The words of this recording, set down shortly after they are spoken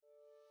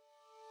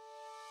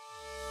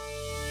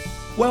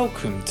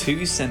Welcome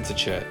to Centre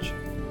Church.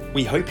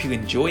 We hope you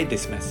enjoyed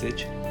this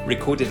message,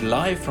 recorded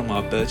live from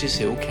our Burgess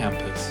Hill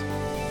campus.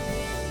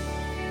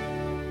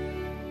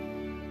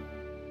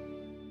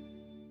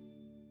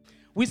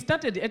 We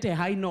started at a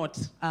high note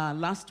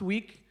last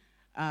week.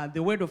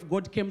 The word of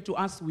God came to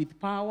us with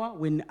power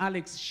when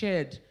Alex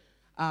shared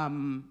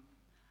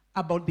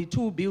about the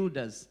two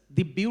builders,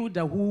 the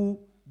builder who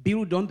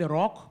built on the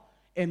rock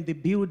and the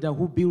builder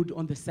who built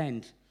on the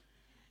sand.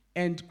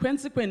 And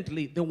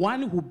consequently, the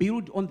one who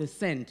built on the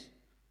sand,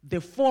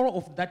 the fall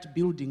of that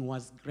building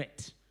was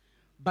great.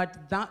 But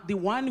the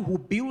one who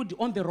built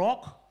on the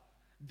rock,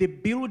 the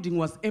building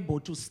was able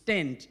to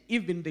stand.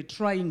 Even the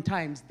trying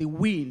times, the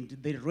wind,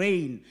 the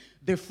rain,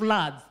 the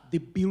floods, the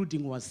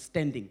building was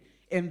standing.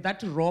 And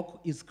that rock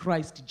is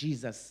Christ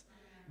Jesus,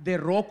 the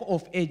rock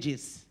of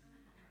ages.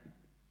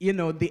 You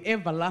know, the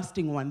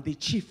everlasting one, the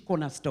chief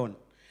cornerstone.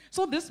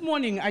 So this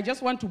morning, I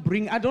just want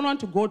to I don't want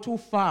to go too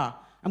far.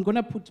 I'm going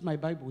to put my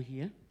Bible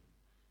here.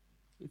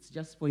 It's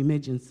just for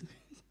emergency.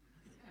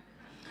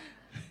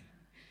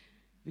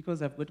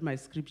 Because I've got my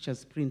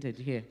scriptures printed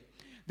here.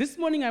 This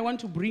morning, I want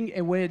to bring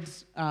a word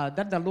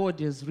that the Lord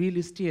has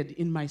really stirred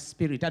in my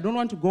spirit. I don't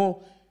want to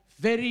go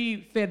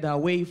very further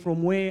away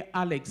from where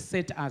Alex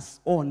set us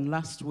on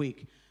last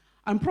week.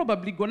 I'm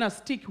probably going to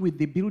stick with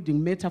the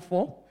building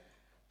metaphor,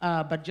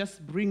 but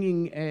just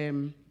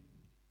bringing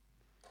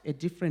a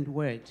different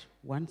word.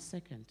 1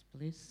 second,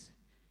 please.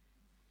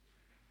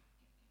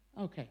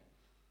 Okay.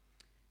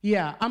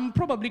 Yeah, I'm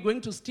probably going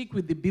to stick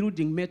with the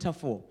building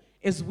metaphor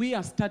as we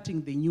are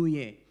starting the new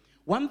year.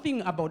 One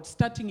thing about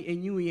starting a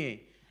new year,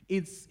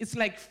 it's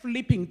like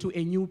flipping to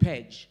a new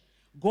page.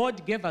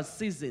 God gave us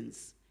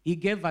seasons. He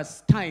gave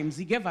us times.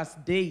 He gave us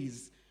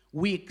days,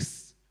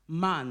 weeks,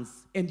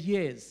 months, and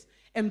years.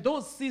 And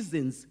those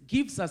seasons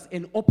gives us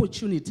an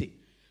opportunity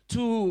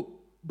to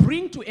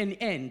bring to an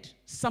end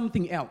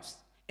something else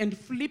and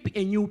flip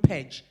a new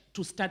page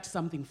to start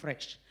something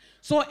fresh.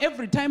 So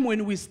every time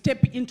when we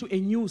step into a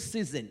new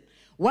season,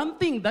 one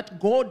thing that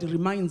God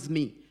reminds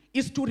me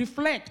is to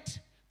reflect,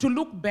 to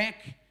look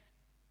back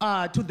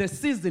to the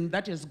season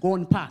that has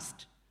gone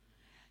past,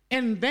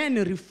 and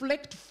then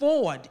reflect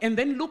forward, and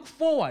then look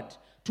forward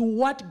to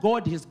what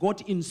God has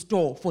got in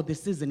store for the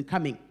season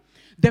coming.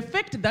 The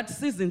fact that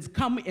seasons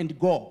come and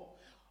go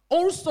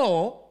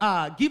also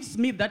gives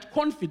me that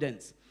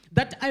confidence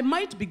that I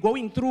might be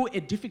going through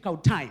a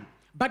difficult time,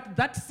 but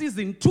that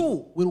season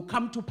too will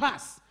come to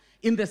pass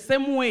in the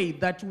same way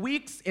that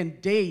weeks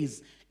and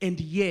days and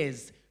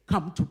years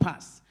come to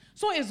pass.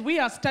 So as we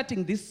are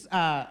starting this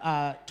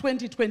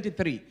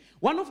 2023,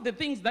 one of the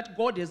things that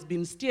God has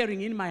been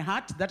stirring in my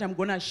heart that I'm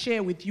going to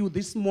share with you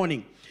this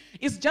morning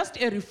is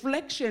just a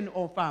reflection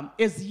of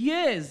as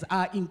years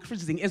are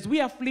increasing, as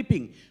we are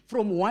flipping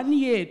from one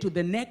year to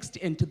the next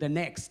and to the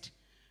next,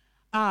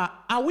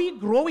 are we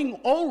growing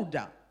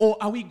older or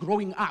are we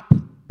growing up?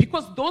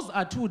 Because those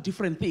are two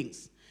different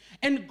things.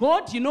 And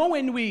God, you know,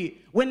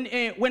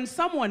 when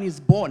someone is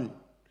born,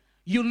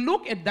 you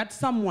look at that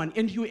someone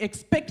and you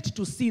expect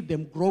to see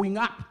them growing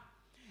up.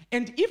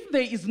 And if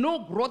there is no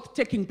growth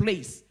taking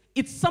place,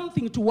 it's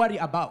something to worry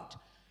about.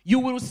 You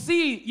will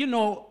see, you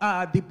know,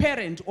 the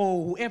parent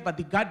or whoever,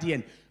 the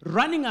guardian,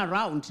 running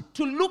around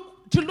to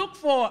look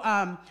for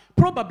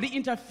probably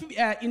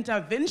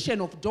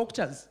intervention of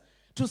doctors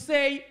to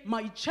say,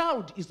 my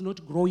child is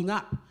not growing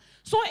up.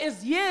 So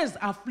as years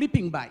are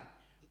flipping by,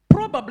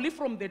 probably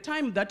from the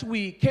time that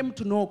we came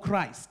to know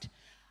Christ,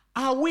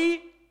 are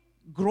we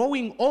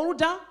growing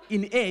older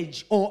in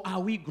age or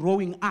are we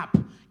growing up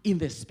in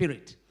the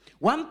spirit?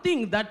 One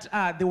thing that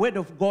the Word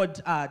of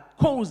God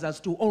calls us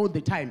to all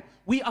the time,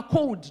 we are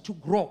called to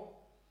grow.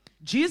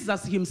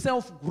 Jesus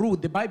himself grew.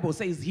 The Bible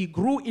says he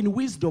grew in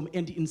wisdom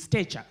and in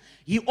stature.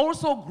 He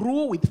also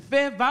grew with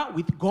favor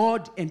with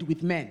God and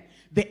with men.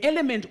 The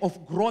element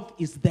of growth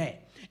is there.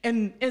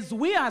 And as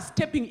we are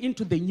stepping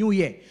into the new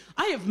year,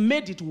 I have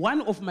made it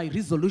one of my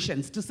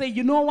resolutions to say,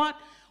 you know what?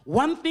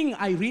 One thing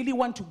I really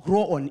want to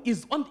grow on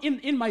is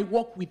in my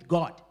walk with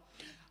God.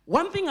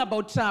 One thing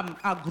about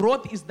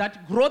growth is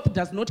that growth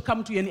does not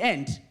come to an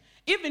end.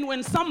 Even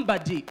when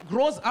somebody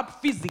grows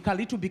up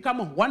physically to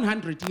become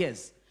 100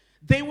 years,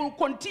 they will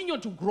continue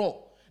to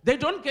grow. They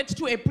don't get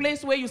to a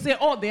place where you say,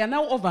 oh, they are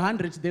now over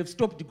 100, they've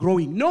stopped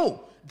growing.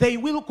 No, they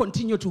will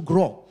continue to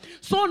grow.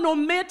 So no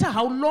matter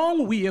how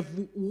long we have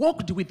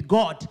walked with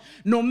God,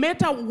 no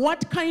matter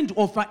what kind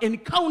of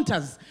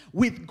encounters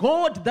with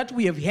God that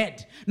we have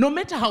had, no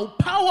matter how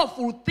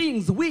powerful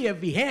things we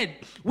have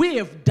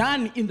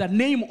done in the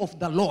name of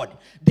the Lord,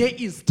 there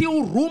is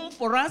still room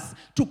for us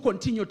to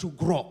continue to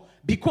grow.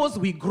 Because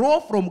we grow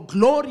from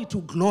glory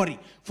to glory,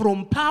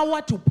 from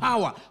power to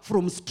power,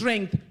 from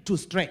strength to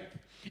strength.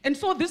 And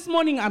so this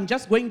morning, I'm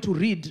just going to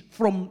read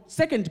from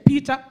 2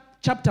 Peter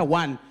chapter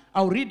 1.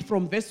 I'll read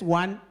from verse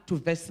 1 to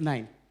verse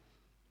 9.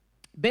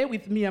 Bear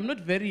with me, I'm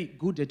not very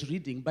good at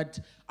reading, but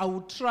I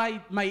will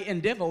try. My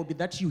endeavor will be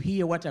that you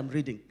hear what I'm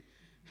reading.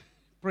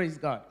 Praise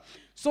God.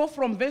 So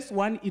from verse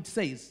 1, it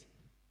says,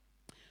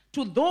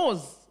 to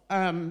those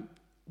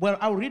Well,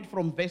 I'll read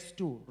from verse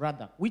 2,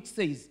 rather, which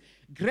says,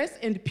 grace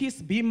and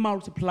peace be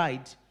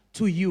multiplied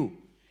to you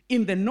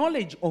in the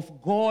knowledge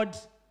of God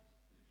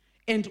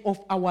and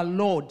of our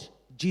Lord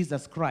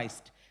Jesus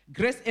Christ.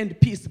 Grace and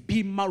peace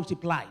be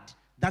multiplied.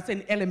 That's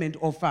an element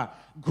of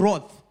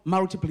growth,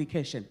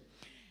 multiplication.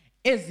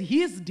 As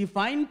his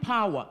divine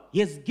power, he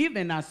has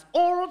given us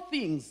all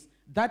things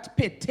that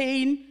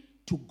pertain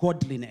to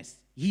godliness.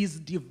 His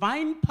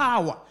divine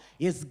power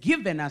has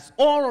given us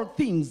all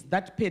things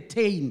that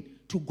pertain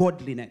to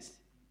godliness,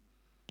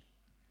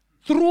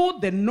 through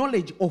the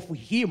knowledge of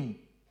him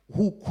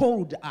who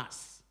called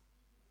us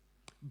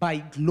by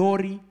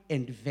glory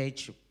and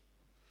virtue.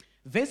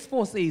 Verse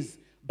 4 says,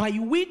 by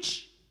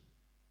which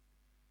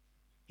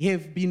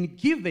have been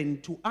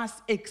given to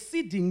us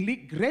exceedingly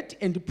great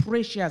and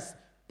precious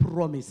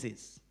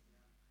promises,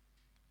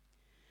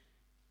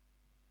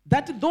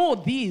 that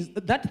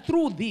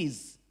through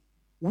these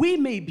we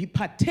may be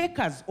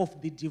partakers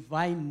of the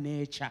divine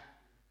nature,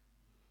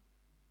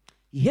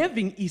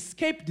 having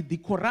escaped the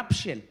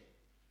corruption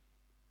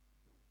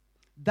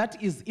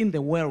that is in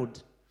the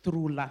world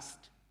through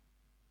lust.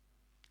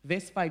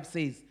 Verse 5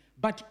 says,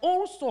 but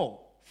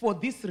also for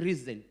this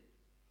reason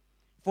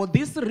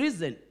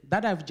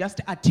that I've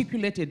just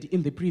articulated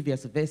in the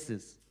previous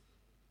verses,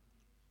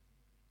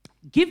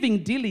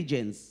 giving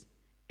diligence,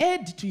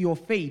 add to your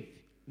faith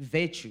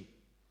virtue,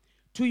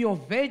 to your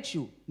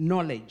virtue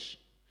knowledge,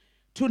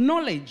 to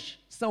knowledge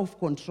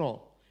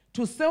self-control,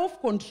 to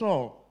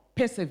self-control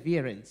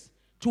perseverance,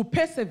 to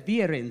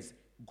perseverance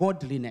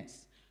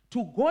godliness,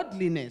 to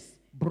godliness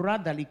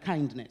brotherly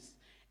kindness,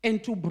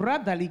 and to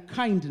brotherly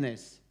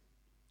kindness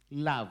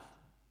love.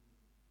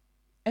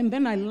 And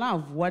then I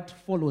love what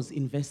follows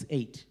in verse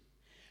 8.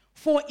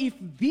 For if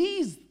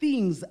these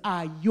things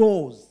are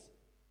yours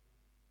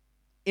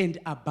and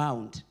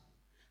abound,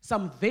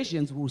 some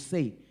versions will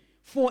say,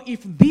 for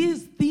if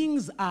these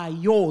things are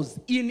yours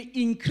in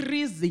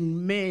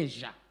increasing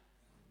measure,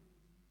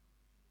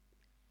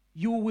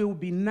 you will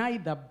be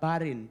neither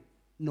barren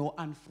nor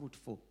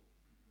unfruitful.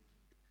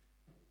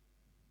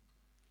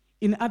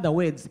 In other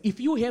words, if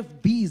you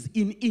have these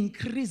in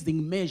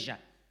increasing measure,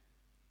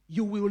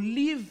 you will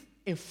live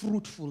a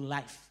fruitful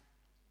life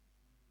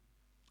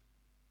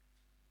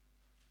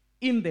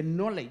in the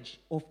knowledge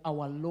of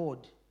our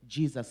Lord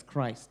Jesus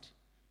Christ.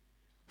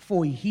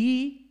 For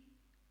he,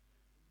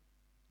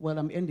 well,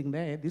 I'm ending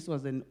there. This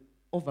was an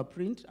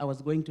overprint. I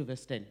was going to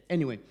verse 10.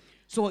 Anyway,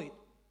 so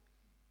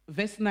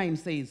verse 9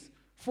 says,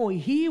 for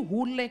he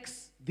who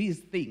lacks these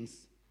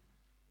things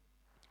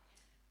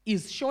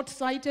is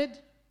short-sighted,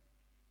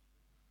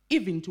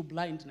 even to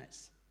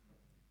blindness,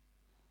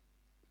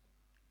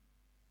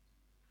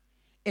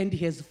 and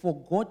he has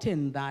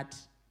forgotten that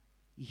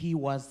he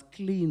was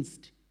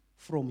cleansed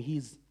from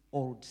his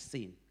old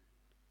sin.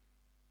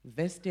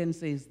 Verse 10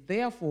 says,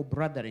 therefore,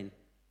 brethren,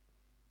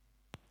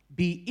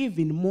 be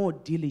even more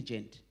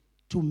diligent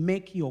to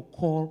make your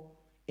call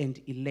and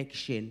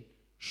election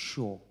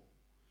sure.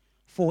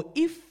 For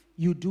if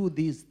you do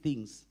these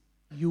things,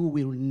 you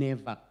will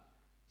never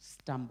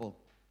stumble.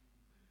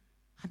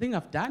 I think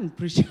I'm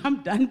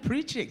done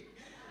preaching.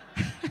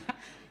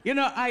 You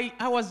know, I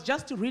was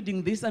just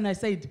reading this and I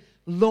said,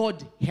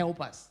 Lord, help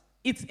us.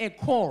 It's a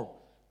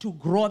call to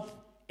growth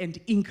and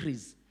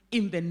increase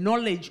in the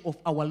knowledge of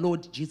our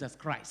Lord Jesus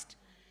Christ.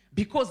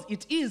 Because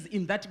it is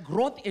in that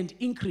growth and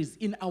increase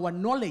in our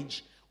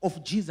knowledge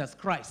of Jesus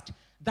Christ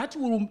that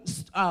will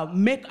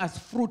make us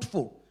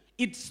fruitful.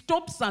 It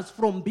stops us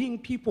from being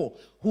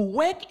people who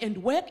work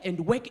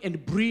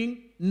and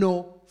bring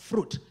no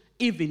fruit,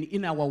 even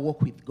in our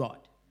walk with God.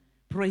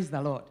 Praise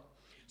the Lord.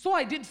 So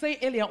I did say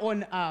earlier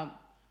on,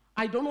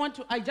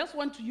 I just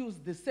want to use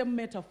the same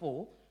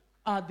metaphor,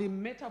 the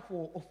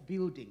metaphor of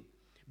building.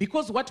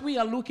 Because what we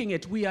are looking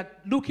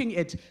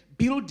at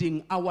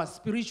building our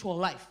spiritual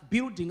life,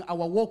 building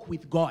our walk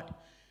with God,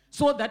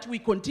 so that we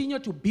continue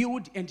to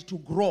build and to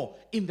grow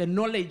in the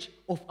knowledge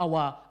of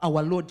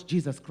our Lord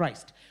Jesus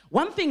Christ.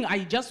 One thing I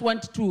just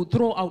want to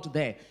throw out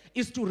there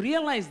is to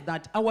realize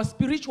that our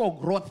spiritual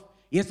growth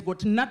has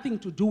got nothing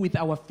to do with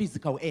our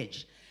physical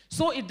age.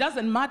 So it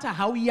doesn't matter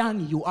how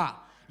young you are.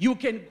 You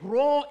can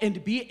grow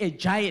and be a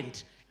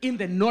giant in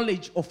the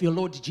knowledge of your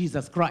Lord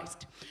Jesus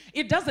Christ.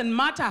 It doesn't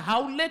matter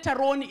how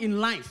later on in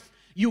life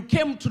you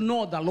came to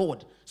know the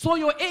Lord. So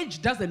your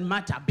age doesn't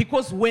matter,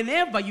 because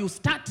whenever you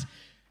start,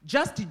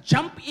 just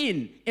jump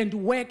in and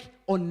work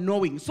on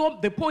knowing. So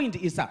the point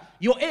is,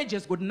 your age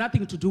has got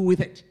nothing to do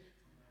with it.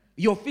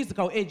 Your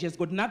physical age has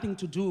got nothing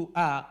to do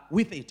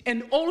with it.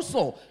 And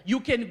also, you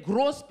can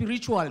grow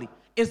spiritually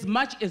as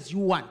much as you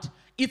want.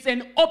 It's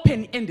an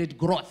open-ended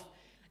growth.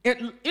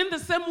 In the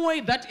same way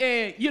that,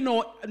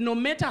 no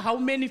matter how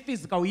many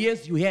physical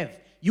years you have,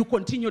 you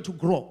continue to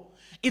grow.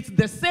 It's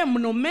the same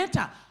no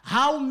matter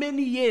how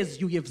many years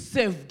you have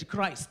served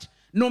Christ.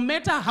 No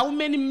matter how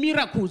many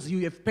miracles you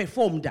have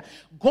performed,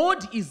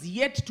 God is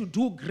yet to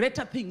do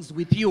greater things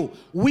with you,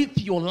 with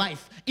your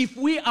life, if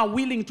we are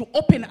willing to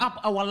open up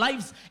our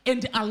lives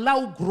and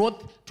allow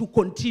growth to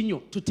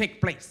continue to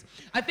take place.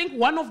 I think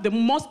one of the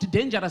most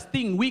dangerous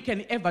things we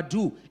can ever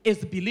do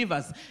as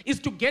believers is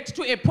to get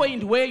to a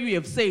point where you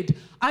have said,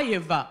 I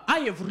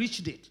have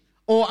reached it,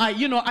 or I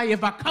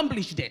have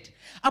accomplished it.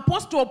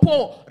 Apostle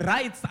Paul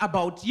writes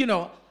about,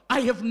 I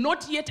have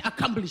not yet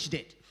accomplished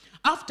it.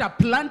 After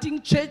planting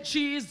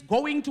churches,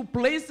 going to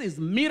places,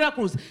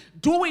 miracles,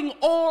 doing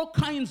all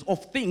kinds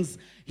of things,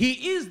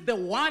 he is the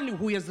one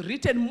who has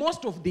written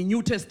most of the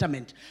New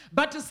Testament.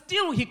 But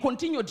still he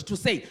continued to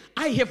say,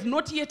 I have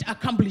not yet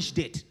accomplished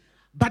it,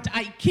 but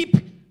I keep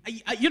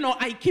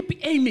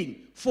aiming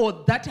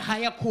for that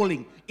higher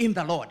calling in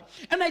the Lord.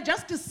 And I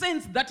just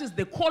sense that is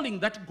the calling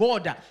that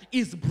God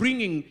is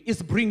bringing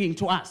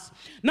to us.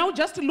 Now,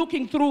 just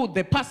looking through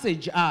the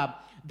passage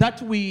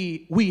that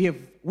we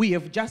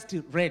have just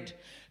read,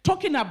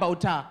 talking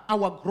about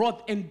our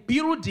growth and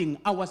building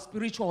our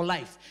spiritual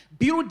life,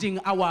 building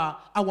our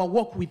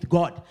walk with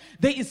God.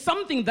 There is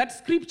something that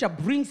Scripture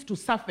brings to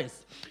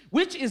surface,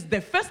 which is the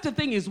first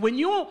thing is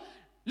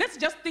let's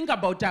just think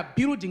about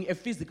building a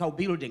physical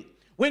building.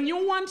 When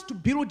you want to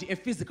build a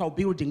physical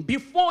building,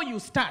 before you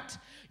start,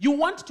 you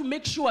want to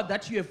make sure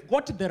that you have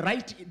got the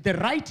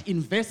right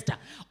investor,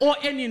 or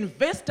an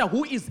investor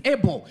who is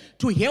able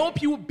to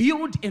help you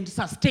build and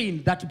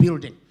sustain that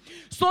building.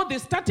 So the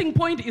starting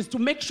point is to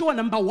make sure,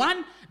 number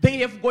one, they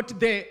have got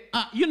the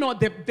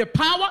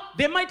power.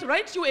 They might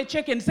write you a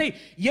check and say,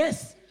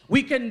 yes,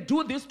 we can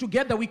do this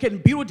together, we can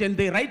build, and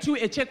they write you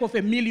a check of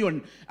 £1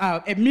 million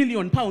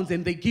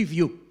and they give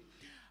you.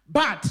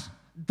 But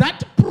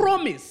that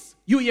promise,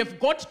 you have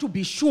got to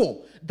be sure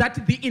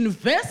that the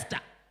investor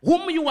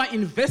whom you are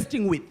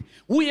investing with,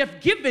 who have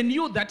given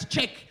you that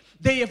check,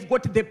 they have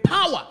got the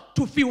power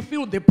to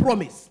fulfill the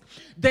promise.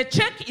 The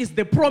check is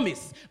the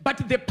promise,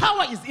 but the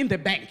power is in the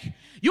bank.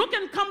 You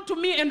can come to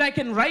me and I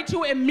can write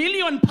you £1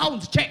 million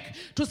check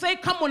to say,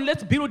 come on,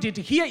 let's build it.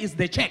 Here is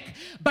the check.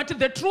 But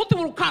the truth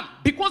will come,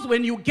 because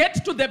when you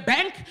get to the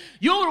bank,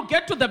 you will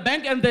get to the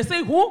bank and they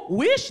say, who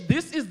wish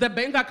this is the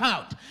bank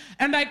account?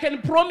 And I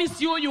can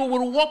promise you, you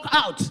will walk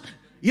out,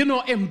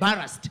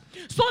 embarrassed.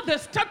 So the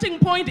starting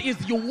point is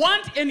you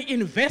want an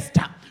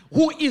investor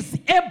who is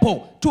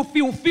able to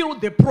fulfill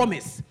the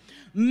promise.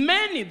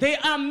 There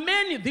are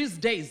many these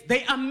days.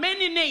 There are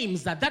many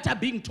names that are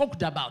being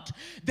talked about.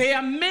 There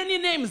are many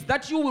names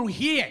that you will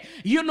hear.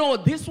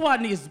 This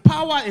one is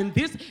power and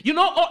this.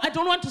 I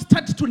don't want to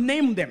start to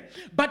name them.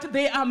 But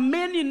there are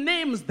many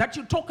names that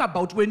you talk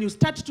about when you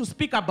start to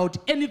speak about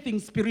anything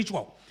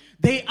spiritual.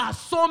 There are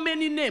so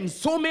many names,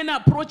 so many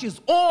approaches,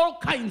 all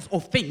kinds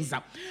of things.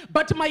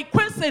 But my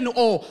question,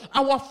 or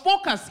our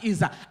focus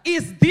is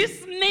does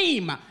this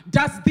name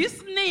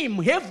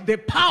have the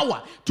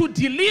power to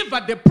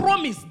deliver the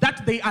promise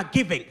that they are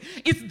giving?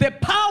 It's the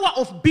power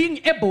of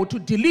being able to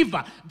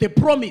deliver the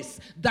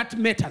promise that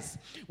matters.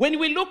 When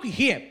we look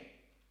here,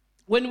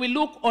 when we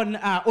look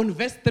on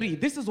verse 3,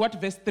 this is what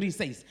verse 3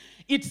 says.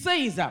 It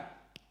says,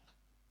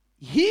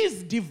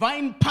 His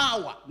divine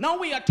power. Now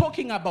we are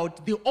talking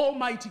about the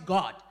Almighty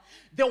God,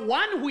 the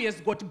one who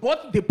has got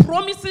both the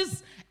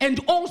promises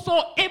and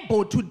also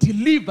able to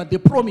deliver the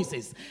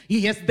promises.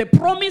 He has the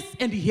promise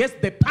and he has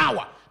the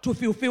power to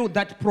fulfill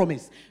that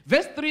promise.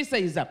 Verse 3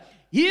 says,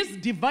 His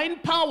divine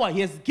power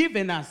he has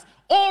given us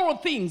all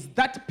things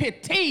that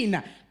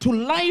pertain to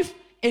life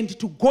and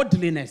to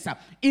godliness,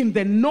 in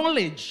the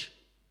knowledge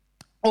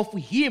of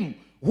him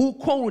who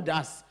called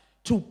us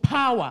to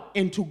power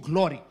and to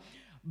glory,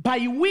 by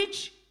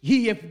which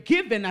he hath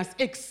given us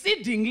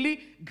exceedingly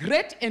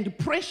great and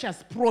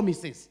precious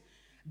promises,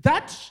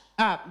 that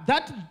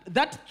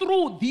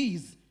through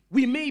these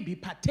we may be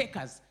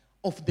partakers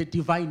of the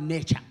divine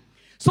nature.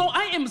 So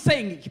I am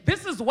saying,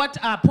 this is what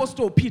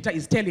Apostle Peter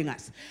is telling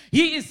us.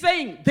 He is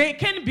saying there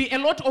can be a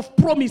lot of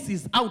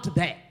promises out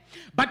there.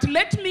 But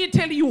let me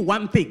tell you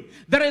one thing.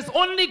 There is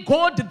only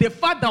God the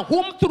Father,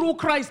 whom through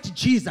Christ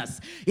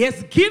Jesus he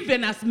has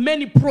given us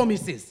many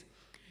promises.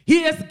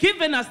 He has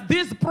given us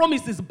these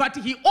promises, but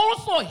he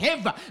also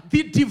has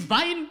the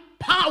divine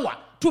power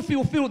to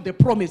fulfill the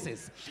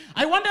promises.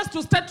 I want us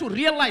to start to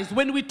realize,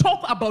 when we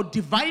talk about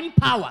divine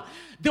power,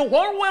 the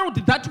whole world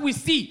that we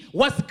see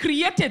was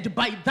created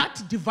by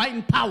that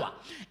divine power.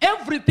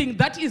 Everything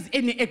that is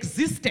in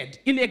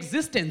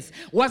existence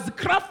was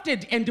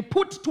crafted and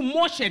put to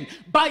motion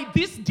by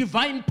this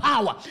divine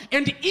power.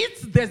 And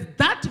it's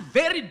that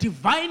very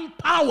divine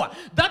power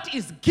that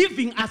is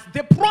giving us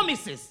the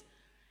promises.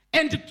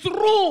 And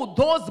through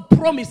those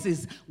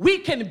promises, we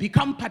can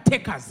become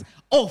partakers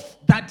of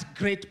that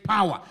great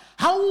power.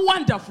 How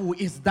wonderful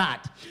is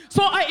that?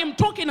 So I am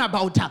talking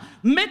about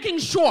making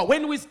sure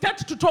when we start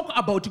to talk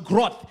about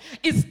growth,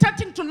 is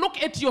starting to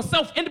look at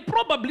yourself and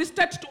probably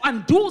start to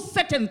undo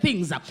certain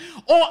things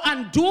or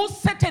undo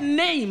certain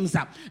names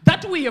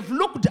that we have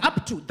looked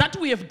up to, that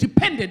we have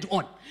depended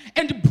on,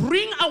 and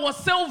bring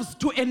ourselves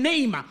to a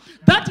name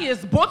that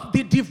has both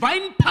the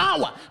divine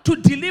power to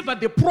deliver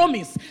the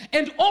promise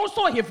and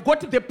also have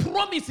got the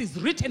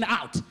promises written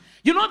out.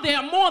 You know, there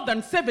are more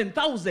than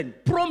 7,000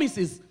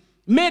 promises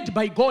made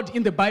by God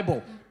in the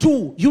Bible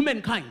to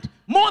humankind.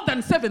 More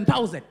than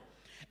 7,000.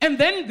 And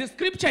then the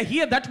scripture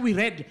here that we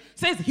read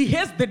says he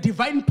has the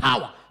divine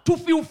power to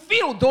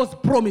fulfill those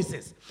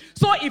promises.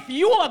 So if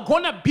you are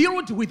going to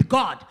build with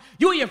God,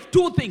 you have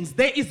two things.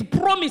 There is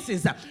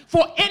promises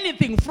for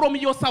anything from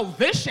your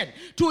salvation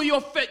to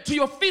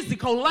your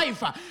physical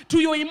life, to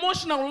your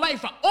emotional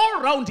life,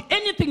 all around,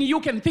 anything you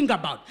can think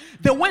about.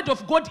 The word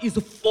of God is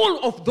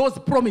full of those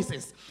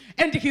promises.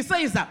 And he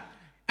says,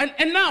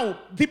 and now,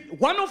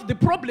 one of the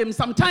problems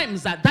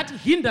sometimes that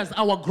hinders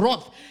our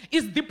growth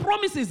is the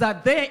promises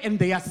are there and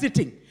they are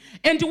sitting.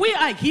 And we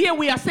are here,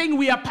 we are saying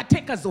we are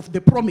partakers of the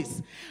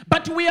promise.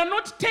 But we are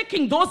not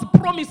taking those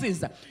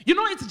promises. You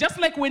know, it's just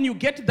like when you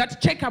get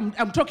that check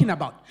I'm talking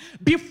about.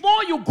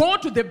 Before you go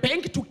to the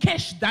bank to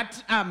cash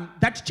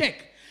that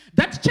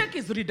check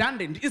is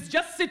redundant. It's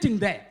just sitting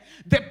there.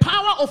 The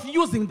power of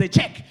using the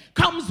check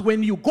comes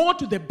when you go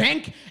to the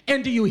bank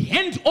and you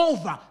hand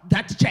over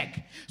that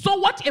check. So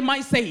what am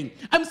I saying?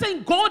 I'm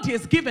saying God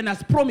has given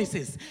us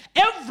promises.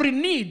 Every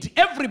need,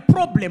 every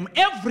problem,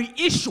 every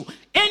issue,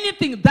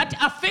 anything that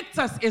affects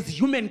us as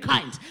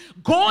humankind,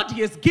 God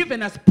has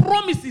given us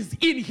promises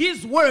in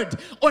his word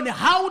on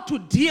how to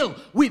deal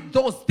with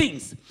those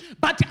things.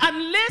 But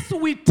unless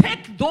we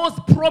take those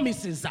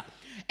promises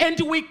and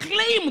we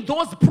claim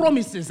those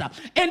promises,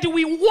 and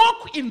we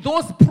walk in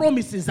those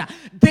promises,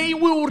 they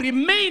will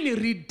remain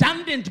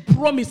redundant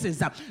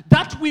promises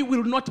that we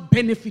will not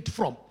benefit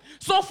from.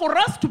 So for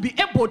us to be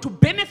able to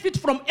benefit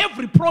from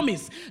every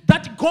promise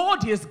that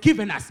God has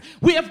given us,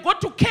 we have got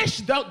to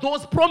cash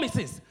those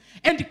promises.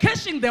 And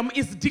cashing them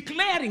is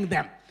declaring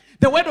them.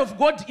 The word of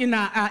God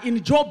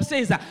in Job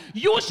says,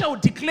 you shall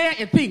declare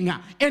a thing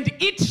and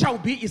it shall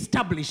be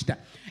established.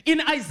 In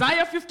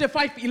Isaiah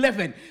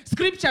 55:11,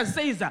 scripture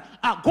says,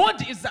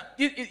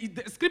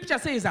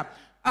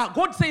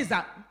 God says,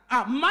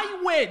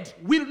 my word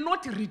will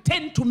not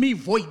return to me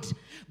void,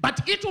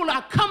 but it will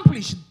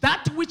accomplish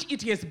that which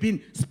it has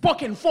been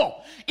spoken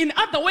for. In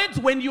other words,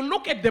 when you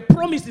look at the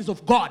promises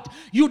of God,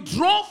 you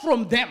draw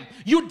from them,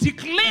 you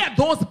declare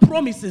those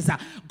promises.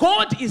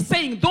 God is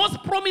saying those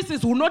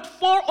promises will not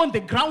fall on the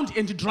ground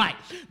and dry,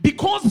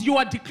 because you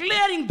are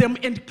declaring them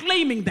and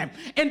claiming them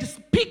and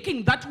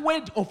speaking that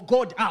word of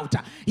God out.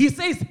 He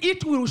says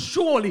it will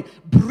surely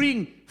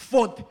bring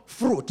forth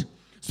fruit.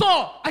 So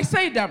I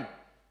said,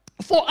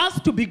 for us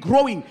to be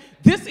growing,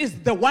 this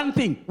is the one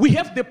thing. We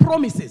have the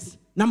promises,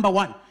 number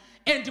one.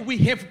 And we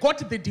have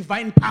got the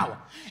divine power.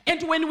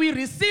 And when we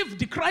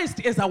received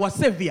Christ as our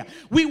Savior,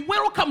 we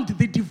welcomed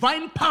the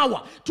divine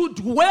power to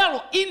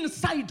dwell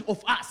inside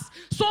of us.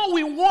 So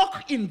we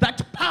walk in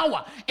that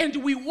power and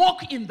we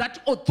walk in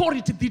that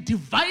authority. The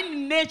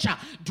divine nature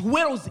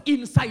dwells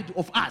inside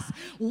of us.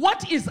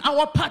 What is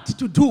our part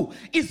to do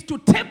is to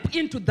tap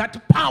into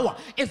that power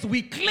as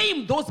we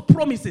claim those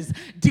promises,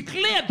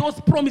 declare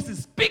those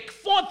promises, speak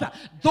forth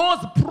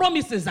those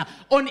promises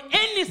on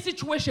any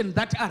situation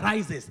that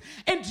arises.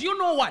 And you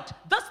know what?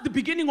 That's the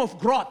beginning of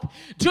growth.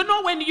 Do you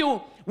know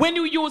when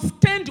you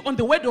stand on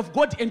the word of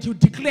God and you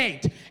declare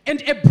it, and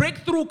a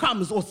breakthrough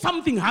comes or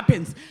something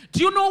happens,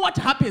 do you know what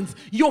happens?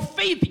 Your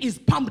faith is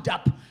pumped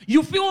up.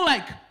 You feel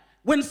like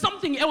when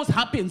something else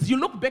happens, you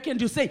look back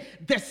and you say,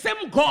 the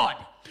same God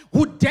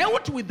who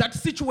dealt with that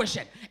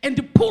situation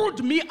and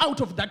pulled me out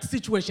of that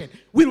situation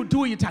will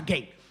do it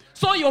again.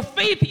 So your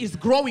faith is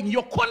growing.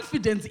 Your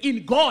confidence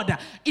in God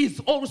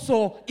is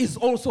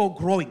also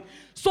growing.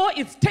 So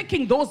it's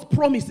taking those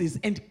promises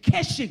and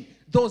cashing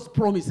those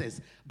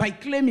promises by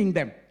claiming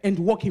them and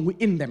walking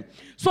in them.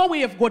 So we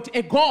have got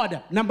a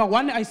God. Number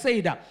one, I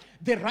said,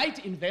 the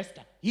right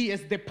investor. He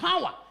has the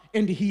power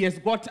and he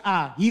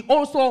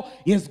also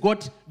has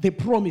got the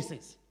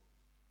promises.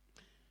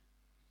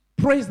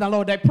 Praise the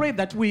Lord. I pray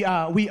that we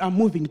are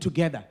moving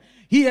together.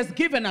 He has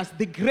given us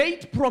the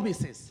great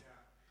promises.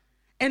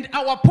 And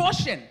our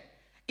portion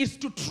is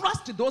to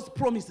trust those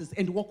promises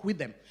and walk with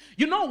them.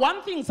 You know,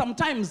 one thing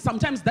sometimes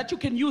that you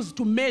can use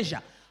to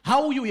measure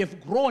how you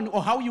have grown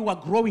or how you are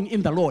growing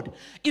in the Lord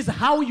is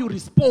how you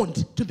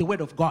respond to the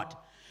word of God.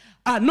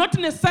 Not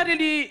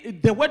necessarily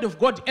the word of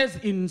God as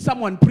in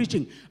someone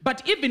preaching,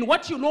 but even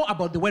what you know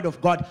about the word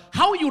of God,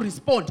 how you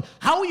respond,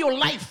 how your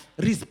life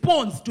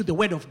responds to the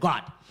word of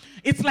God.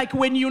 It's like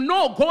when you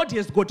know God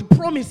has got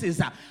promises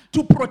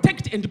to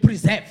protect and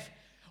preserve.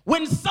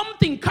 When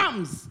something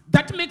comes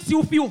that makes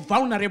you feel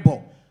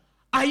vulnerable,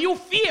 Are you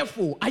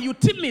fearful? Are you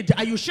timid?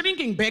 Are you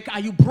shrinking back? Are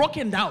you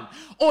broken down?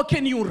 Or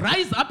can you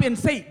rise up and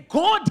say,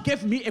 God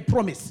gave me a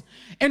promise,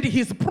 and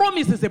his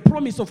promise is a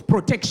promise of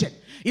protection.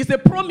 It's a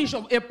promise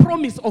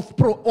of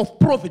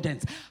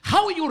providence.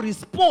 How you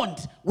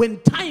respond when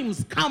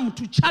times come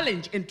to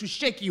challenge and to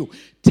shake you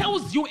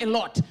tells you a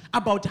lot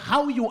about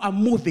how you are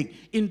moving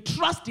in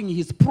trusting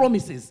his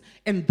promises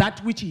and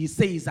that which he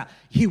says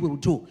he will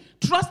do.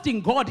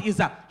 Trusting God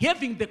is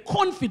having the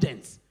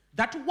confidence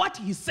that what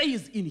he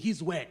says in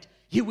his word,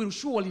 he will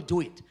surely do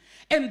it.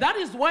 And that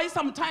is why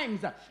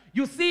sometimes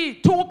you see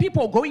two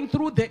people going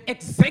through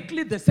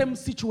exactly the same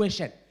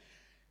situation.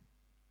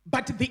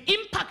 But the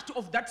impact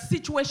of that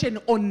situation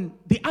on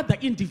the other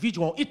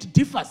individual, it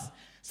differs.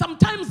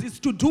 Sometimes it's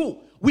to do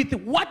with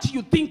what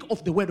you think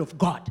of the word of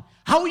God,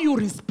 how you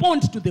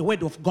respond to the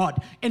word of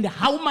God, and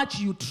how much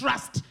you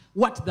trust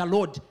what the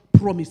Lord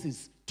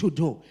promises to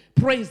do.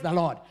 Praise the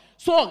Lord.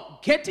 So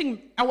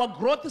getting our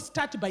growth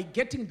starts by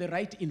getting the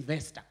right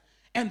investor.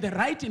 And the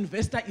right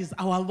investor is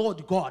our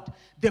Lord God,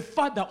 the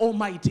Father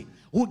Almighty,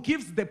 who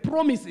gives the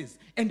promises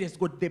and has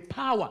got the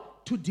power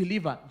to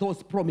deliver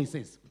those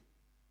promises.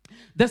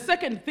 The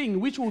second thing,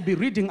 which we'll be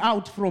reading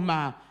out from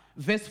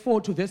verse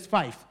 4 to verse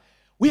 5,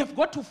 we have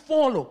got to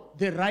follow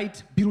the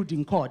right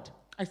building code.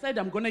 I said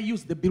I'm going to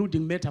use the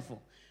building metaphor.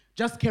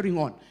 Just carrying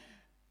on.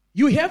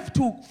 You have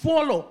to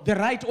follow the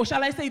right, or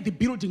shall I say the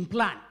building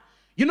plan.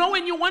 You know,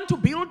 when you want to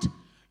build,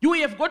 you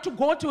have got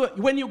to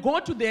when you go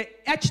to the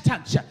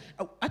architecture,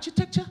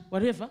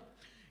 whatever,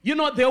 you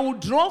know, they will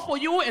draw for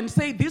you and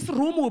say, this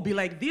room will be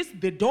like this,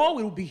 the door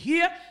will be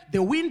here,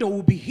 the window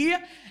will be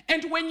here.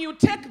 And when you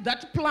take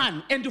that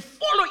plan and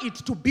follow it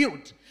to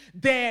build,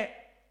 the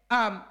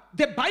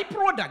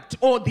byproduct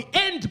or the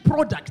end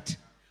product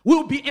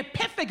will be a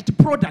perfect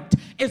product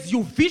as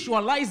you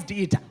visualized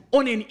it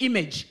on an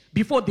image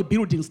before the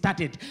building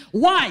started.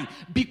 Why?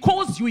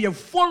 Because you have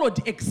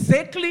followed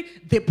exactly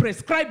the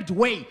prescribed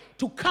way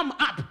to come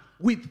up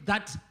with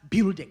that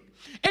building.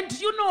 And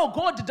you know,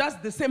 God does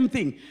the same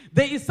thing.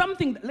 There is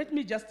something, let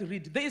me just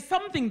read. There is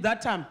something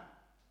that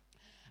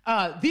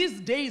these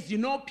days, you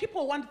know,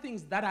 people want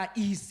things that are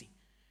easy.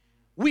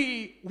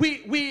 We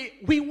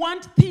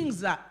want things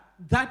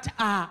that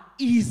are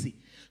easy.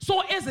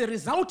 So as a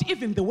result,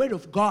 even the word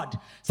of God,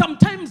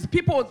 sometimes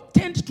people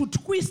tend to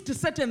twist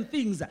certain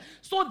things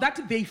so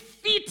that they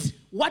fit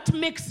what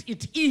makes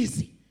it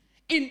easy,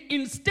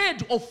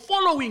 instead of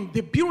following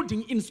the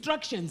building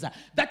instructions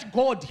that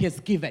God has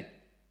given.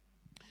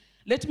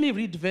 Let me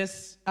read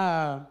verse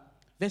 5.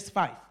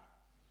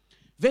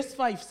 Verse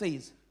 5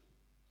 says,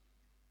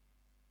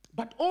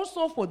 but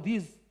also for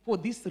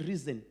this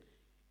reason,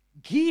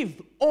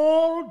 give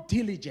all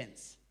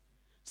diligence.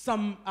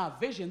 Some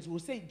versions will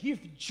say, give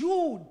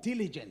due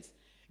diligence.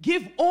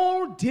 Give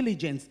all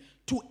diligence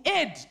to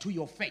add to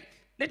your faith.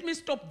 Let me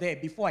stop there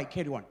before I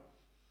carry on.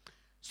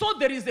 So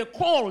there is a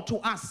call to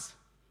us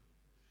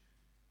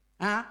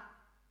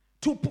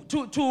to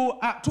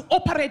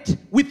operate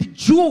with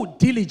due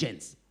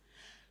diligence.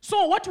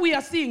 So what we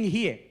are seeing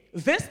here,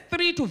 verse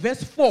 3 to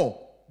verse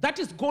 4, that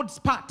is God's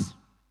part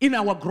in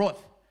our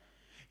growth.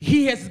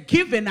 He has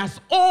given us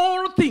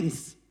all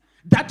things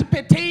that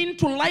pertain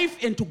to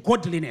life and to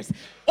godliness.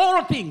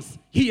 All things,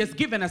 he has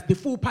given us the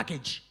full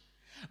package.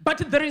 But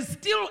there is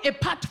still a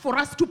part for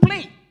us to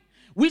play,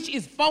 which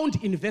is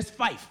found in verse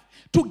 5.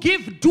 To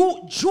give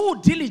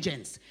due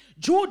diligence.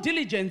 Due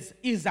diligence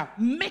is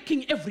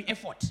making every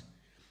effort.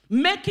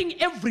 Making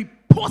every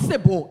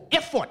possible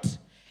effort.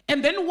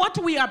 And then what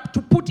we are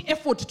to put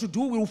effort to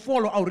do will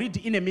follow. I'll read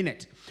in a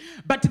minute.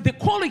 But the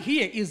call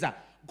here is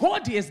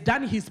God has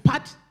done his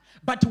part,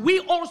 but we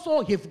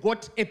also have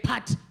got a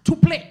part to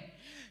play.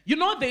 You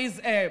know, there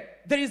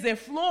is a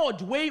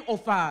flawed way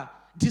of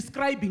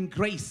describing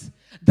grace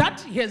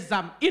that has,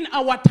 in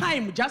our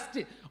time, just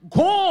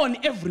gone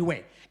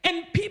everywhere.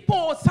 And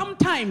people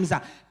sometimes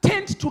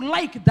tend to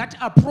like that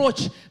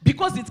approach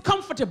because it's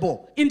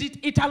comfortable and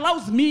it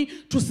allows me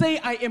to say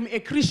I am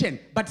a Christian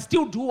but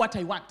still do what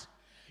I want.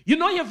 You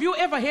know, have you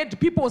ever heard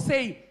people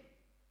say,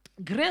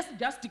 grace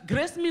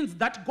means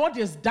that God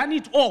has done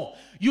it all.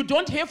 You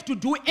don't have to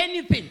do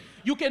anything.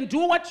 You can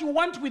do what you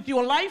want with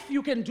your life.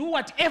 You can do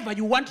whatever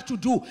you want to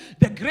do.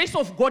 The grace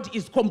of God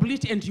is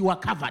complete and you are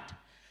covered.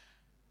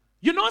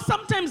 You know,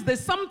 sometimes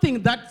there's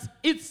something that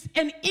it's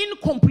an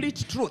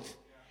incomplete truth.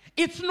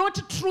 It's not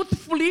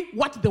truthfully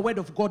what the word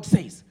of God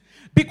says.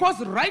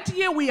 Because right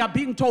here we are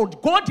being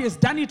told God has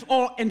done it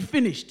all and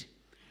finished.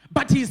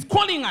 But he's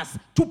calling us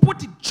to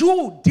put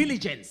due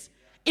diligence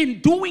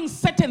in doing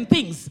certain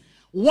things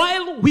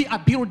while we are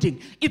building.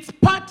 It's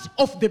part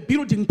of the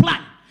building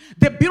plan.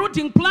 The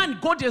building plan,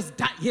 God has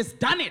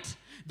done it.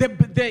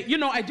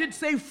 I did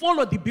say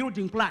follow the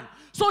building plan.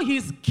 So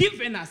he's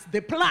given us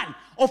the plan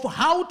of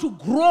how to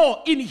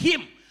grow in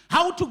him,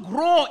 how to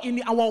grow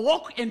in our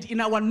walk and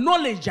in our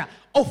knowledge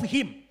of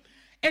him.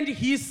 And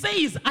he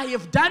says, I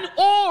have done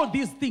all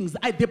these things.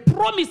 The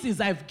promises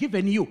I have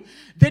given you.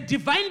 The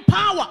divine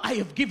power I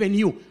have given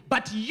you.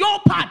 But your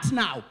part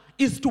now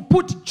is to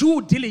put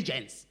due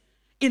diligence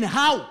in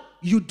how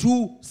you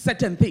do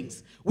certain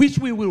things, which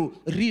we will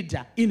read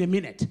in a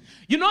minute.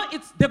 You know,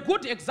 it's the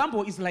good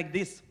example is like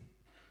this.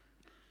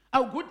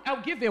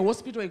 I'll give a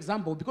hospital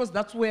example because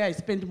that's where I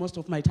spend most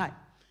of my time.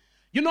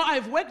 You know,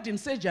 I've worked in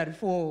surgery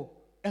for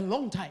a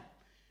long time.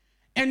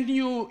 And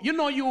you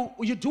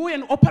do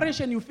an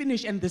operation, you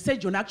finish, and the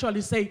surgeon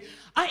actually say,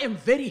 I am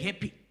very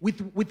happy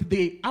with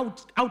the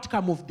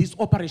outcome of this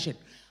operation.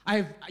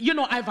 I've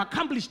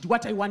accomplished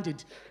what I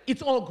wanted.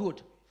 It's all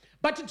good.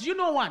 But do you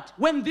know what?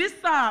 When this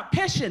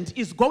patient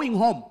is going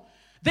home,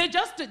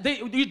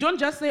 you don't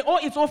just say, oh,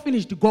 it's all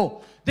finished,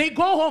 go. They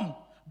go home,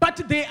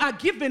 but they are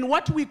given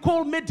what we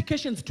call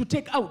medications to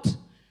take out.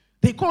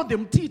 They call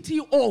them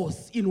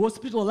TTOs in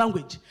hospital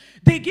language.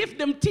 They give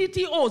them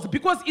TTOs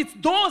because it's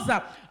those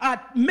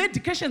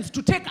medications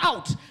to take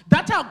out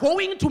that are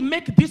going to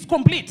make this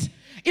complete.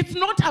 It's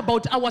not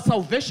about our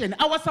salvation.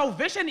 Our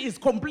salvation is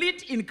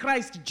complete in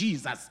Christ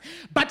Jesus.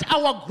 But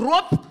our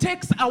growth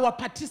takes our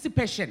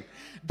participation.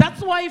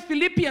 That's why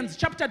Philippians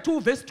chapter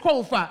 2 verse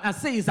 12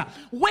 says,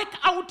 work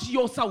out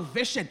your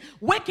salvation.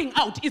 Working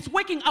out. It's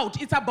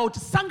about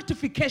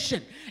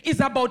sanctification. It's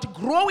about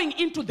growing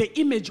into the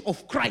image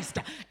of Christ.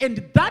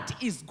 And that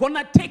is going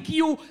to take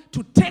you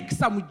to take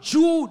some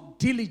due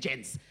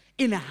diligence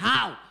in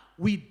how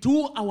we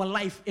do our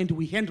life and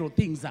we handle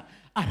things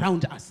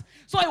around us.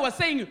 So I was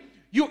saying,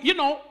 you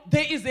know,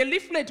 there is a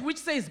leaflet which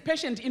says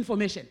patient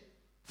information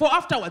for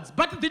afterwards.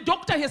 But the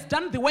doctor has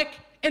done the work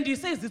and he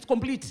says it's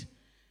complete.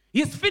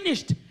 He's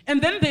finished.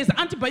 And then there's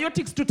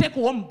antibiotics to take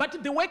home,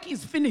 but the work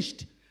is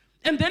finished.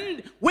 And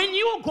then when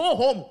you go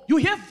home, you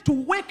have to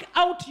work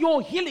out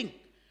your healing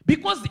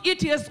because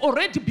it has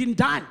already been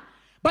done.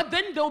 But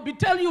then they'll be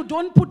telling you,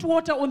 don't put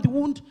water on the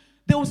wound.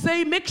 They'll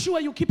say, make sure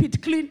you keep it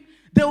clean.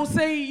 They'll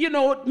say, you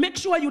know, make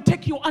sure you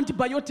take your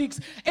antibiotics.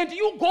 And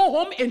you go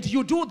home and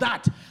you do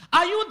that.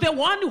 Are you the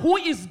one who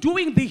is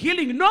doing the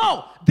healing?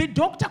 No, the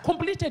doctor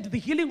completed the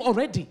healing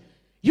already.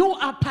 You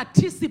are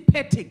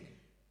participating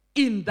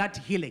in that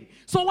healing.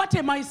 So what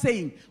am I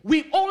saying?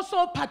 We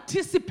also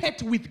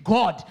participate with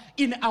God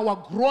in our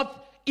growth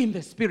in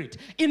the Spirit,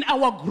 in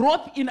our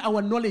growth in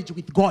our knowledge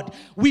with God.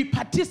 We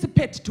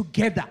participate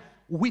together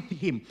with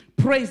Him.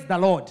 Praise the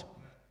Lord.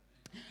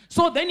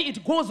 So then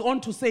it goes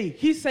on to say,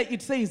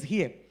 it says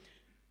here,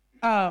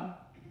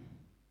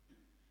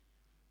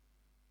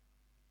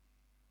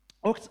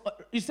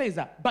 it says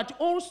that, but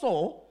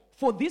also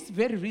for this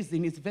very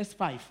reason, it's verse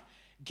 5,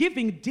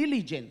 giving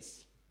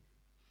diligence,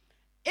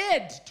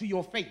 add to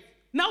your faith.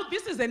 Now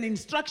this is an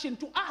instruction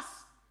to us.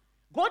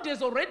 God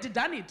has already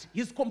done it.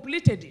 He's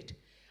completed it.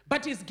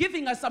 But He's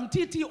giving us some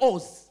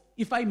TTOs,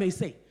 if I may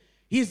say.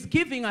 He's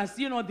giving us,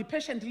 you know, the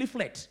patient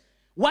leaflet,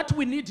 what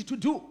we need to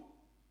do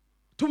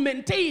to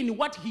maintain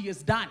what He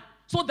has done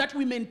so that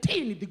we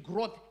maintain the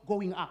growth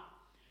going up.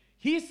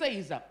 He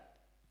says, add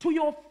to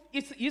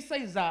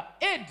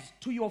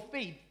your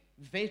faith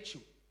virtue.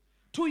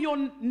 To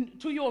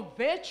your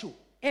virtue,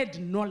 add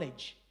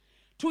knowledge.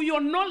 To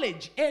your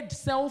knowledge, add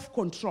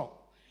self-control.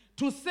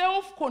 To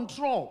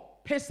self-control,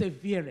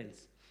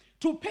 perseverance.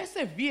 To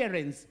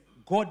perseverance,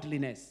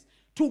 godliness.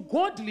 To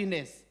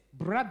godliness,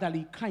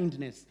 brotherly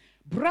kindness.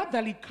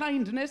 Brotherly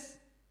kindness,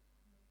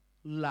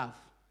 love.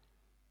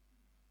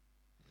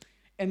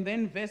 And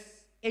then verse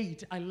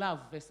 8, I love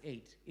verse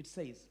 8. It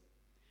says,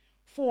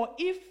 for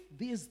if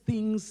these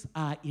things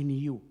are in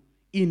you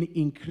in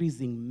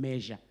increasing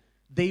measure,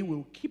 they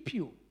will keep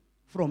you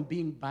from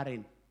being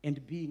barren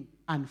and being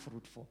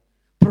unfruitful.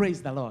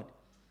 Praise the Lord.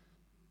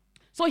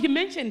 So he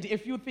mentioned a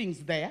few things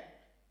there.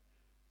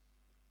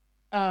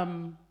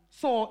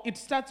 So it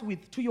starts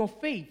with, to your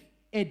faith,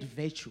 add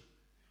virtue.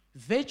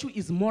 Virtue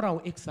is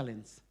moral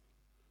excellence.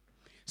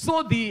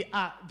 So the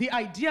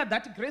idea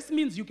that grace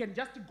means you can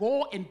just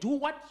go and do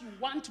what you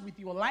want with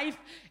your life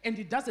and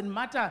it doesn't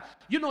matter.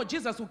 You know,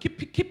 Jesus will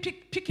keep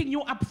picking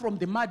you up from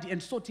the mud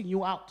and sorting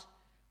you out.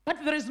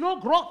 But there is no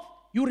growth.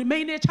 You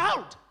remain a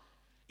child.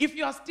 If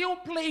you are still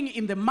playing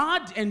in the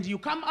mud and you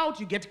come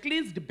out, you get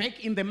cleansed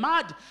back in the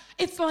mud,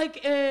 it's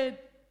like a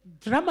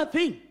drama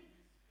thing.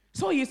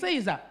 So he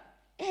says,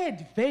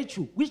 add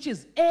virtue, which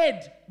is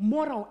add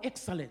moral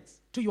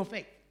excellence to your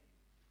faith.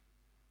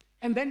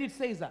 And then it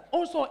says,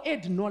 also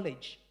add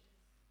knowledge.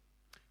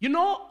 You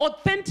know,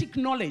 authentic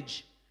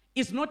knowledge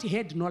is not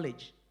head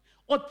knowledge.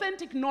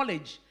 Authentic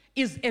knowledge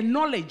is a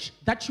knowledge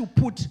that you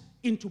put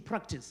into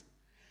practice.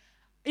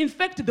 In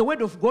fact, the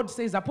word of God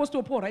says,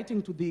 Apostle Paul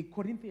writing to the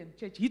Corinthian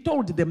church, he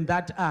told them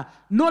that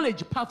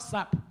knowledge puffs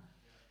up.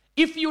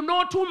 If you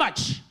know too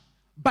much,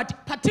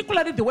 but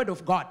particularly the word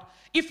of God,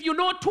 if you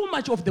know too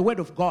much of the word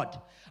of God,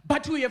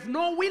 but you have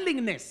no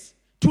willingness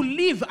to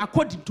live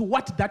according to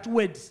what that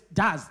word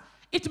does,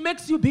 it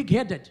makes you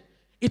big-headed.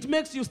 It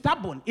makes you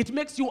stubborn. It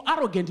makes you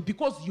arrogant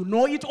because you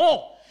know it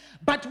all.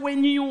 But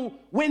when you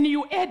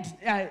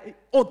add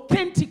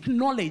authentic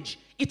knowledge,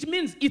 it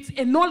means it's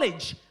a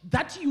knowledge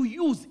that you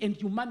use and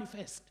you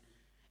manifest.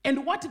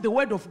 And what the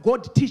word of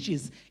God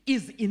teaches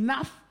is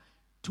enough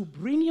to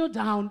bring you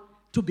down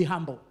to be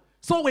humble.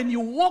 So when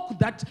you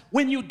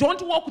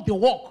don't walk the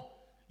walk,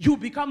 you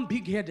become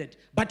big-headed.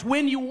 But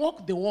when you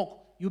walk the walk,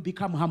 you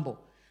become humble.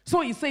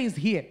 So he says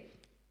here,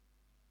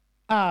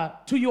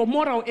 to your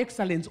moral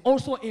excellence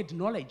also add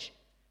knowledge,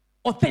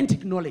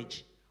 authentic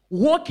knowledge,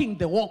 walking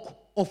the walk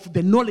of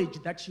the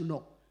knowledge that you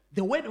know,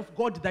 the word of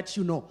God that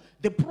you know,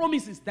 the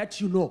promises that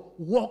you know,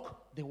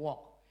 walk the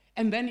walk.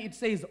 And then it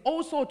says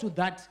also to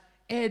that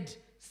add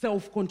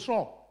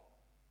self-control.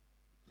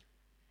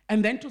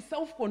 And then to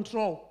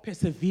self-control,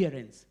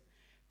 perseverance.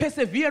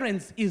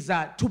 Perseverance is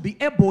to be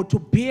able to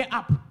bear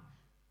up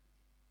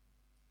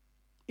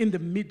in the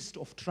midst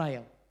of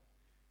trial.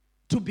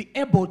 To be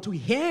able to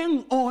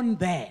hang on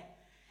there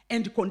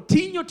and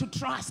continue to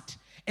trust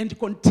and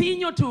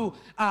continue to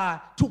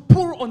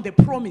pull on the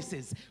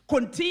promises.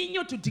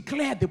 Continue to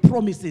declare the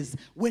promises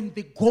when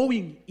the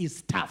going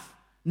is tough.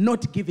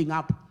 Not giving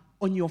up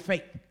on your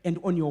faith and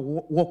on your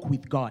walk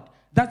with God.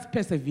 That's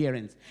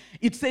perseverance.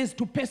 It says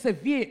to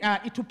persevere,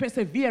 to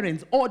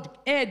perseverance or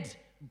add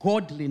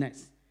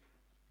godliness.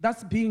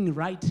 That's being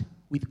right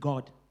with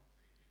God.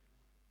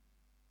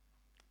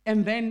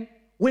 And then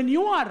when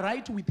you are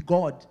right with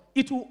God,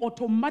 it will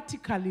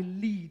automatically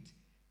lead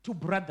to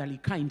brotherly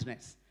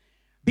kindness.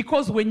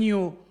 Because when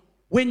you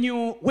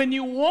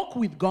walk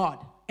with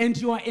God and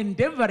you are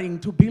endeavoring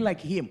to be like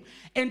him,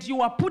 and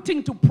you are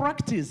putting to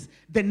practice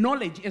the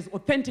knowledge as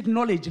authentic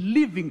knowledge,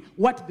 living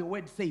what the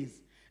word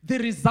says, the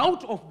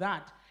result of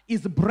that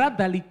is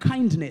brotherly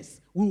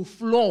kindness will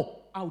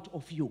flow out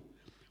of you.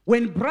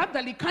 When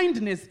brotherly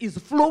kindness is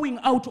flowing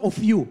out of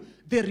you,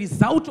 the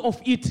result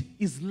of it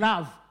is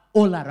love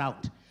all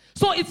around.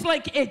 So it's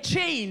like a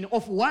chain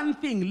of one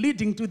thing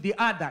leading to the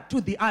other,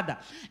 to the other.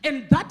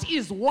 And that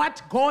is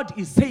what God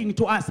is saying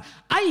to us.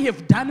 I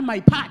have done my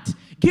part,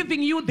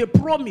 giving you the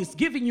promise,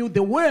 giving you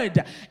the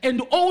word,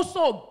 and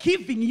also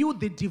giving you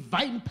the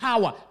divine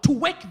power to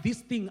work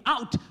this thing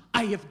out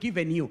I have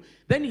given you.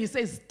 Then he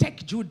says,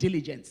 take due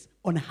diligence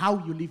on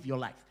how you live your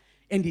life.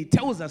 And he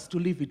tells us to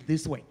live it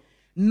this way.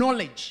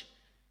 Knowledge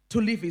to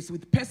live is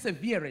with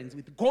perseverance,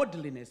 with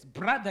godliness,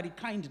 brotherly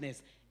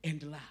kindness,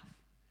 and love.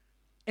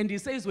 And he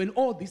says, when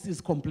all this is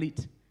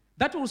complete,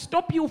 that will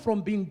stop you from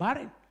being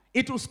barren.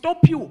 It will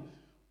stop you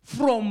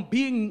from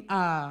being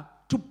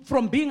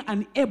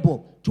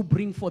unable to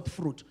bring forth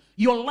fruit.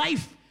 Your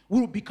life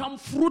will become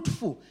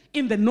fruitful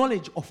in the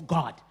knowledge of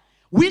God,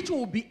 which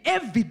will be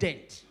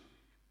evident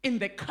in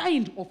the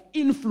kind of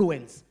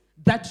influence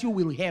that you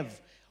will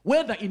have,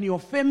 whether in your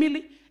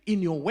family, in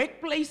your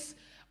workplace,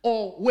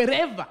 or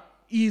wherever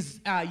is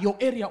your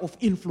area of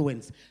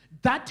influence.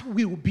 That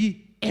will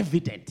be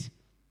evident.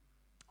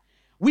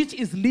 Which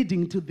is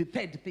leading to the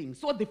third thing.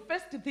 So the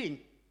first thing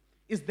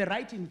is the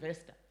right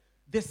investor.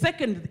 The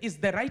second is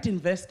the right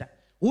investor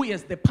who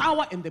has the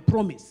power and the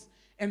promise.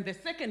 And the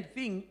second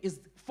thing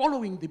is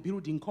following the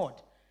building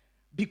code,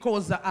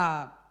 because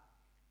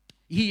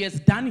he has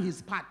done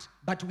his part,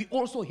 but we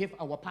also have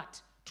our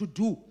part to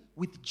do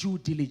with due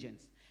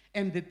diligence.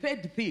 And the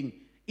third thing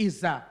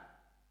is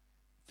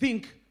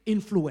think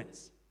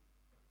influence.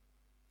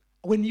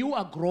 When you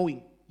are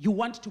growing, you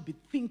want to be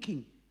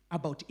thinking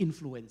about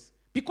influence.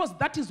 Because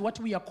that is what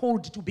we are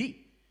called to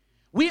be.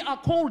 We are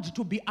called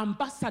to be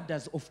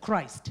ambassadors of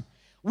Christ.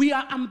 We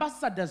are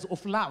ambassadors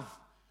of love.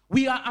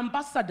 We are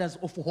ambassadors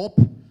of hope.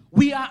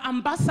 We are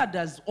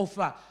ambassadors of,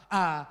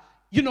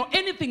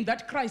 anything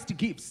that Christ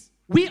gives.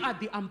 We are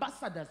the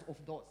ambassadors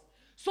of those.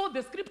 So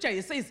the scripture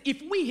says,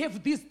 if we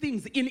have these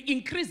things in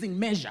increasing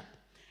measure,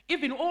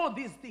 even all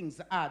these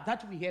things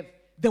that we have,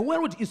 the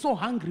world is so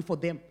hungry for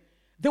them.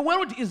 The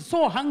world is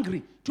so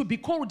hungry to be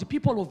called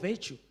people of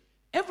virtue.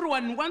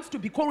 Everyone wants to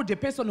be called a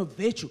person of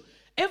virtue.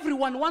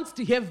 Everyone wants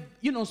to have,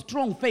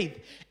 strong faith.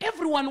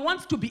 Everyone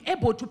wants to be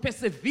able to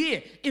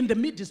persevere in the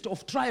midst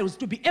of trials,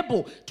 to be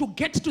able to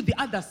get to the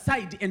other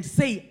side and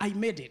say, I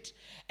made it.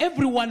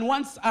 Everyone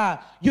wants,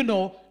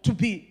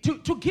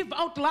 to give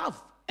out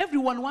love.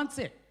 Everyone wants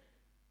it.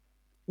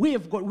 We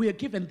are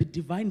given the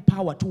divine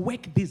power to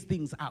work these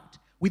things out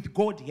with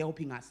God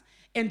helping us.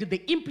 And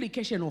the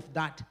implication of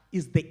that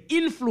is the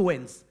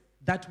influence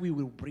that we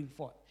will bring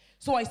forth.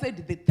 So I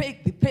said the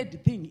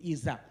third thing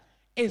is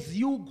as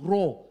you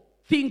grow,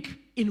 think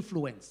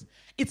influence.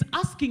 It's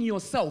asking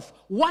yourself,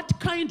 what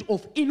kind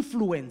of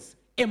influence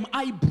am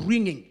I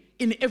bringing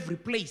in every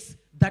place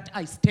that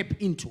I step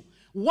into?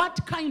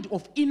 What kind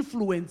of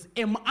influence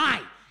am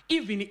I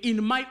even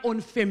in my own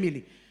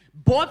family?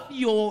 Both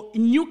your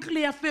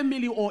nuclear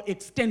family or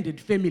extended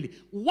family.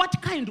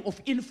 What kind of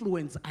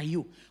influence are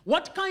you?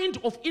 What kind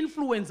of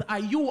influence are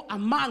you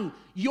among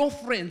your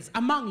friends,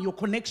 among your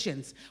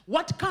connections?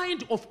 What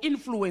kind of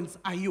influence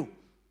are you?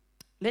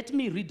 Let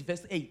me read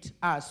verse 8,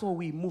 so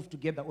we move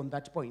together on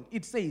that point.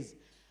 It says,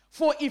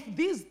 for if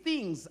these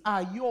things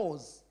are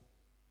yours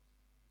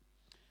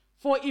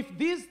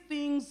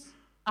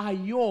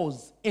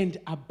and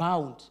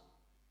abound,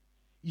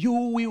 you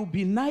will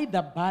be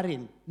neither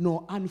barren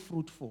nor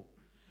unfruitful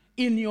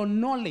in your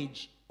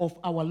knowledge of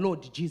our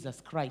Lord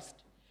Jesus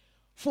Christ.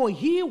 For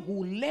he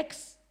who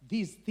lacks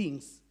these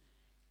things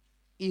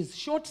is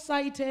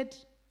short-sighted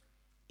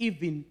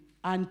even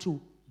unto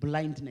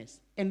blindness,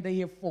 and they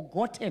have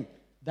forgotten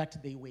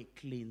that they were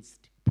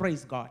cleansed.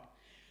 Praise God.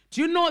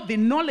 Do you know the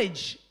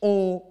knowledge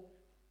or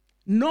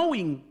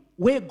knowing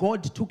where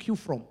God took you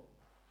from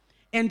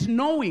and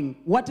knowing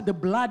what the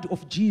blood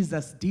of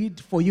Jesus did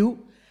for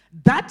you?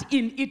 That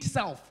in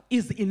itself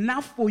is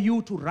enough for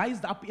you to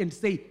rise up and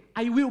say,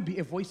 I will be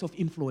a voice of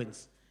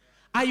influence.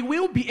 I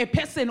will be a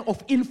person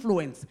of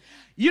influence.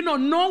 You know,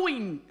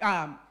 knowing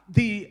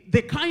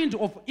the kind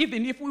of,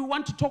 even if we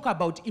want to talk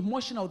about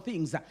emotional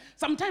things,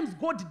 sometimes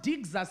God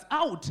digs us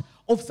out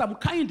of some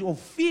kind of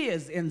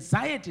fears,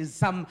 anxieties,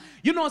 some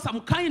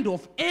kind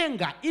of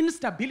anger,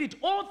 instability,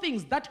 all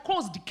things that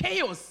caused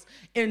chaos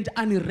and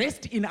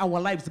unrest in our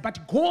lives.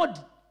 But God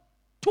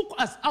took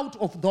us out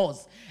of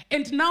those.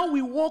 And now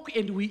we walk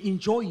and we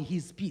enjoy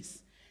his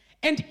peace.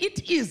 And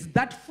it is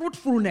that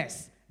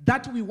fruitfulness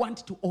that we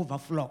want to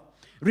overflow.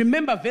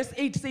 Remember, verse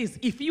 8 says,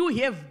 if you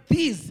have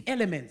these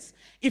elements,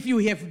 if you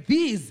have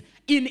these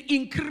in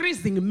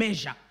increasing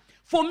measure.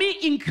 For me,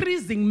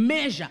 increasing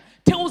measure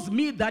tells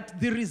me that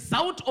the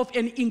result of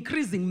an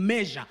increasing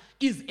measure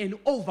is an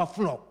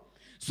overflow.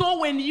 So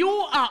when you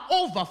are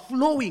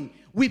overflowing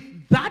with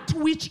that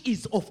which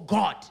is of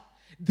God,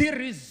 the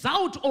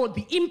result or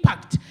the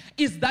impact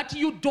is that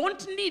you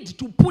don't need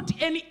to put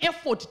any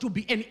effort to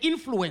be an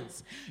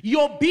influence.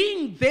 Your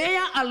being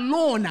there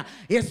alone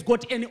has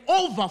got an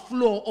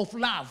overflow of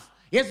love.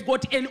 It has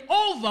got an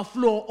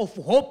overflow of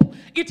hope.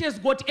 It has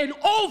got an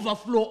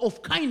overflow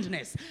of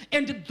kindness.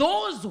 And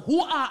those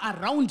who are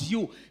around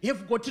you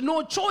have got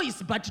no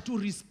choice but to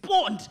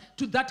respond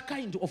to that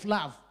kind of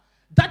love.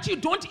 That you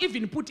don't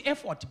even put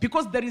effort,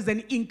 because there is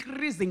an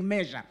increasing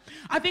measure.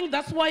 I think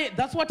that's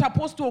what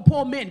Apostle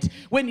Paul meant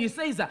when he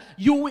says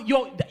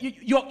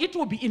it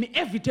will be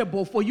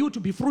inevitable for you to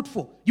be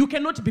fruitful. You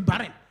cannot be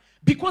barren,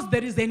 because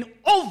there is an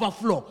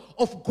overflow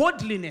of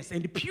godliness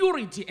and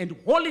purity and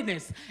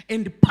holiness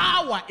and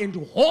power and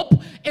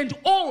hope and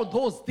all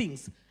those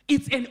things.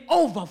 It's an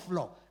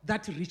overflow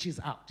that reaches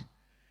out.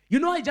 You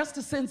know, I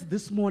just sensed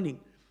this morning,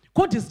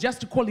 God is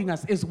just calling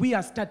us as we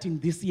are starting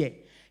this year.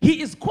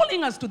 He is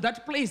calling us to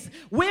that place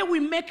where we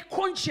make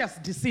conscious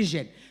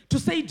decision to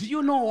say, do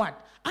you know what?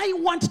 I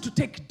want to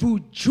take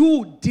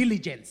due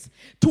diligence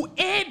to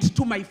add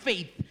to my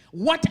faith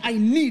what I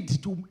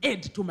need to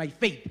add to my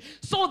faith,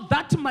 so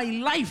that my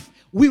life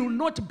will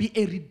not be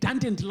a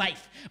redundant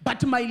life,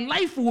 but my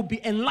life will be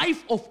a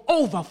life of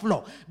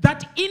overflow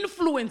that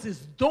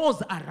influences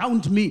those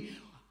around me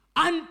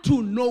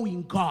unto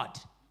knowing God.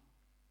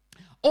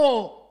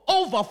 Or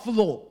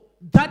overflow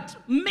that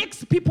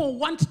makes people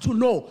want to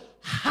know,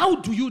 how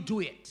do you do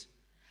it?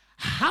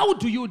 How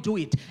do you do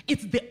it?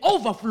 It's the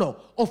overflow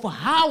of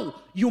how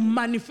you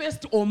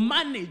manifest or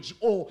manage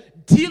or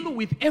deal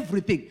with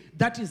everything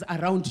that is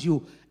around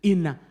you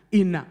in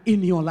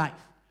your life.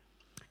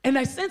 And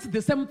I sense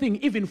the same thing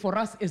even for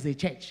us as a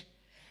church.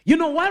 You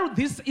know, while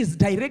this is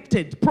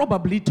directed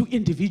probably to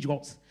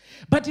individuals,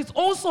 but it's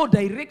also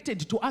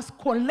directed to us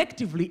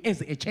collectively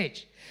as a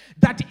church.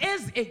 That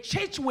as a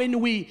church, when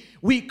we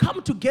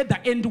come together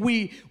and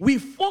we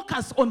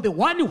focus on the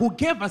one who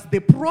gave us the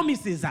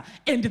promises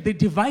and the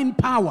divine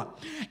power,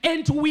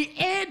 and we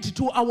add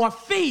to our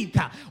faith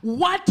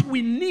what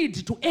we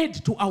need to add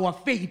to our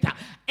faith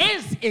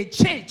as a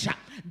church,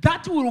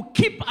 that will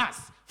keep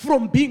us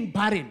from being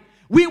barren.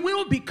 We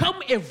will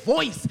become a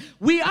voice.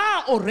 We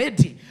are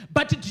already.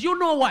 But do you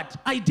know what?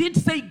 I did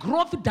say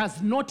growth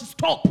does not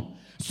stop.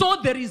 So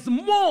there is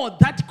more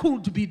that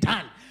could be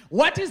done.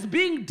 What is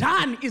being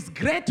done is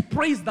great,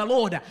 praise the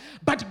Lord.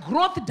 But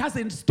growth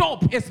doesn't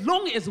stop as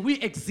long as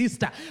we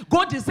exist.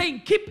 God is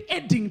saying, keep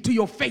adding to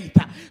your faith.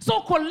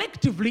 So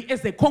collectively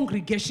as a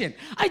congregation,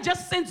 I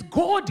just sense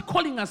God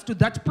calling us to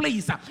that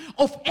place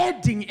of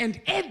adding and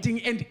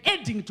adding and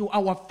adding to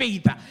our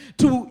faith,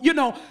 to,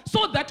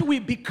 so that we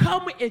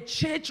become a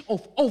church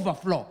of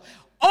overflow.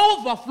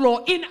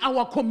 Overflow in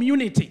our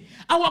community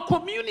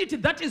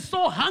that is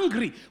so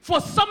hungry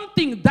for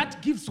something that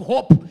gives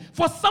hope,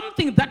 for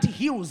something that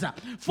heals,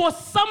 for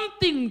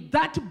something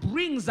that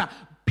brings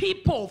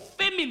people,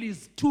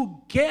 families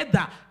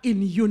together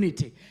in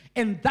unity.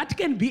 And that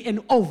can be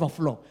an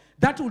overflow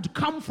that would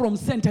come from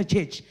Center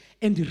Church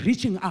and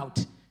reaching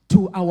out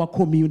to our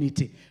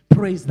community.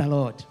 Praise the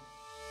Lord.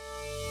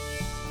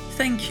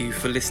 Thank you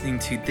for listening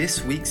to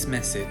this week's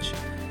message.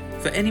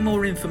 For any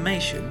more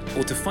information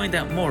or to find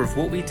out more of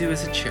what we do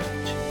as a church,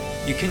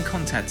 you can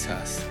contact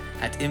us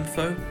at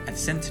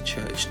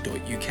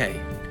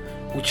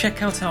info@centerchurch.uk or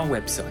check out our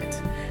website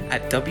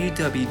at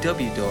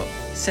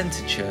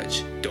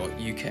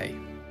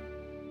www.centerchurch.uk.